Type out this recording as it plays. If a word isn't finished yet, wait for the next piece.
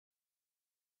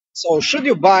So should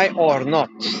you buy or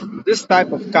not this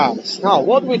type of cars? Now,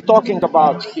 what we're talking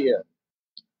about here?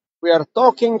 We are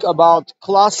talking about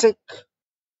classic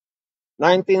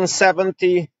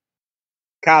 1970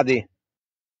 Caddy,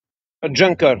 a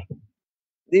junker.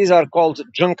 These are called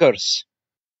junkers.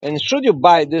 And should you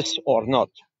buy this or not?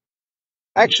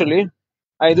 Actually,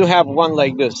 I do have one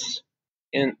like this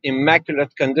in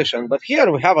immaculate condition, but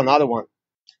here we have another one.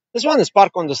 This one is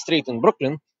parked on the street in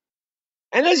Brooklyn.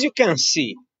 And as you can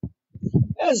see,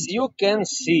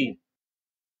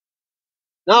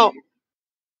 now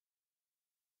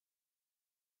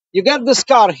you get this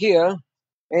car here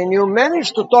and you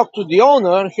manage to talk to the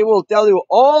owner, he will tell you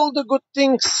all the good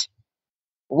things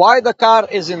why the car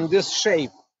is in this shape.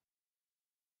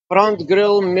 Front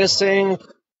grille missing,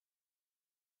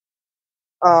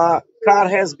 car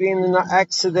has been in an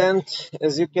accident,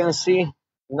 as you can see.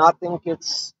 Nothing,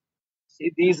 it's,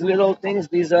 see these little things,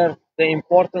 these are the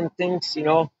important things, you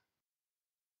know.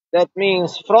 That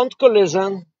means front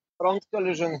collision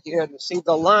here. You see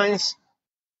the lines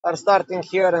are starting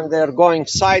here and they're going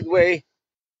sideways.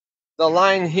 The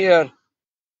line here,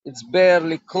 it's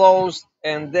barely closed,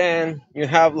 and then you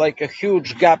have like a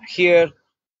huge gap here.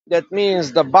 That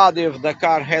means the body of the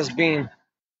car has been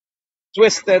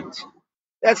twisted.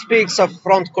 That speaks of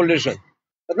front collision.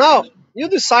 But now you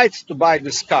decide to buy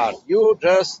this car. You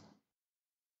just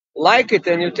like it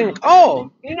and you think,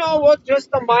 oh, you know what, just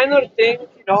a minor thing.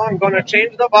 You know, I'm going to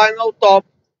change the vinyl top.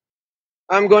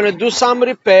 I'm going to do some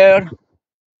repair.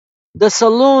 The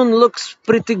saloon looks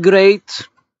pretty great.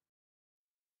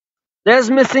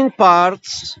 There's missing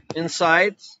parts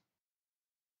inside.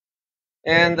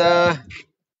 And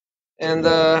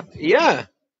yeah,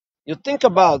 you think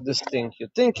about this thing. You're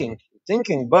thinking.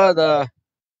 But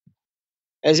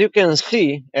as you can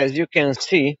see,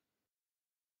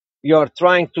 you're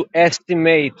trying to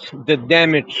estimate the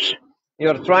damage.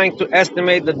 You're trying to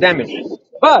estimate the damage.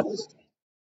 But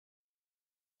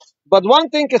one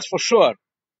thing is for sure,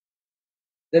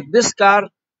 that this car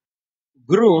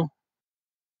grew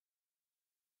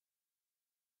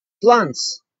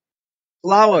plants,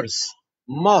 flowers,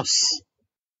 moss,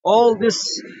 all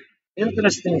this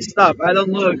interesting stuff. I don't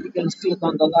know if you can see it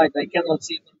on the light. I cannot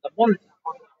see it on the monitor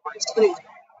on my screen.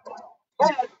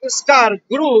 But this car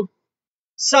grew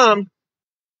some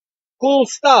cool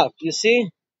stuff. You see,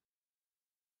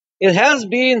 it has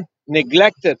been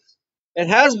neglected. It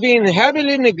has been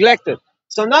heavily neglected.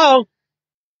 So now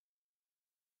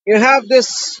you have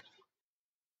this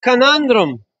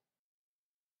conundrum.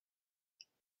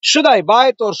 Should I buy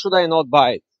it or should I not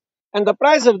buy it? And the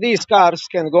price of these cars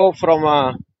can go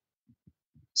from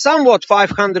somewhat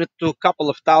 500 to a couple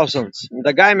of thousands.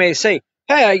 The guy may say,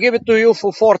 hey, I give it to you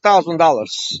for $4,000.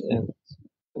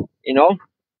 You know,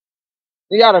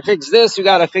 you gotta fix this, you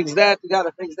gotta fix that, you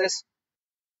gotta fix this.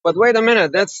 But wait a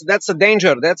minute, that's a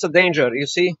danger. That's a danger. You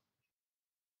see,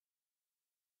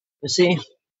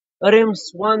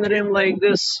 rims, one rim like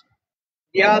this,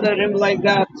 the other rim like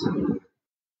that,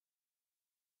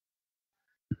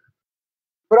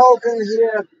 broken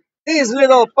here. These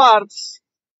little parts,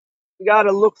 you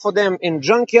gotta look for them in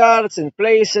junkyards, in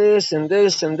places, in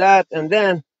this and that, and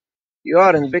then you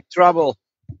are in big trouble.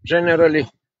 Generally,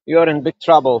 you are in big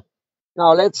trouble.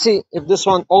 Now let's see if this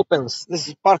one opens. This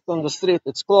is parked on the street.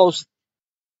 It's closed,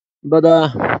 but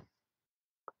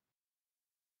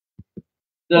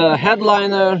the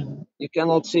headliner, you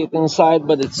cannot see it inside,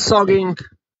 but it's sogging.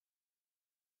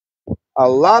 A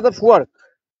lot of work.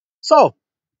 So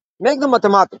make the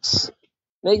mathematics.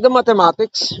 Make the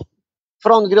mathematics.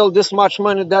 Front grille, this much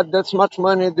money. That's much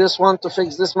money. This one to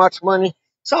fix, this much money.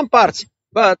 Some parts,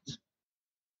 but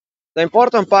the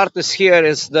important part is here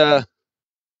is the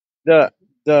the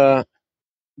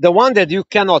the one that you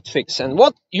cannot fix. And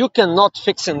what you cannot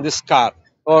fix in this car,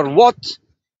 or what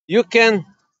you can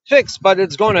fix, but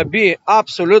it's gonna be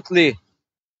absolutely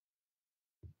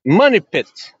money pit.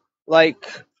 Like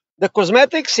the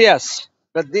cosmetics, yes,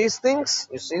 but these things,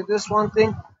 you see this one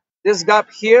thing, this gap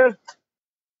here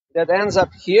that ends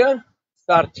up here,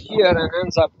 start here and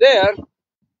ends up there,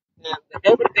 and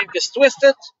everything is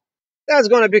twisted. That's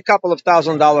gonna be a couple of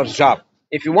 $1,000 job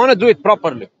if you want to do it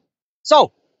properly.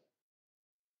 So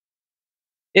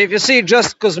if you see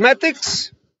just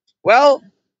cosmetics, well,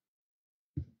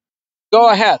 go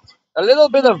ahead. A little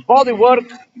bit of body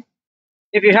work.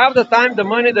 If you have the time, the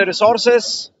money, the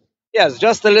resources, yes,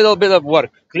 just a little bit of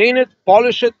work. Clean it,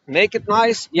 polish it, make it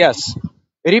nice, yes.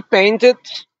 Repaint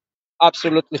it,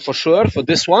 absolutely for sure, for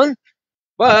this one.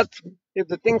 But if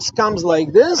the things comes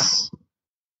like this,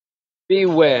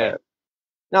 beware.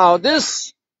 Now,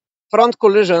 this front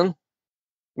collision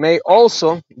may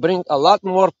also bring a lot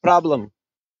more problem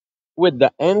with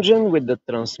the engine, with the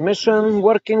transmission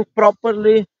working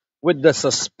properly, with the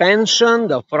suspension.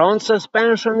 The front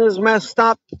suspension is messed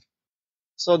up.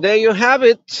 So there you have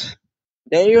it.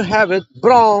 There you have it.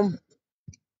 Broham,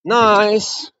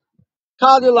 nice.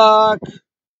 Cadillac,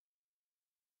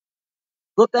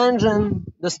 good engine,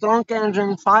 the strong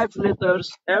engine, 5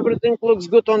 liters. Everything looks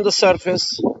good on the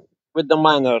surface with the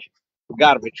minor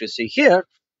garbage you see here.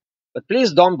 But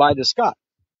please don't buy this car.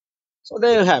 So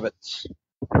there you have it.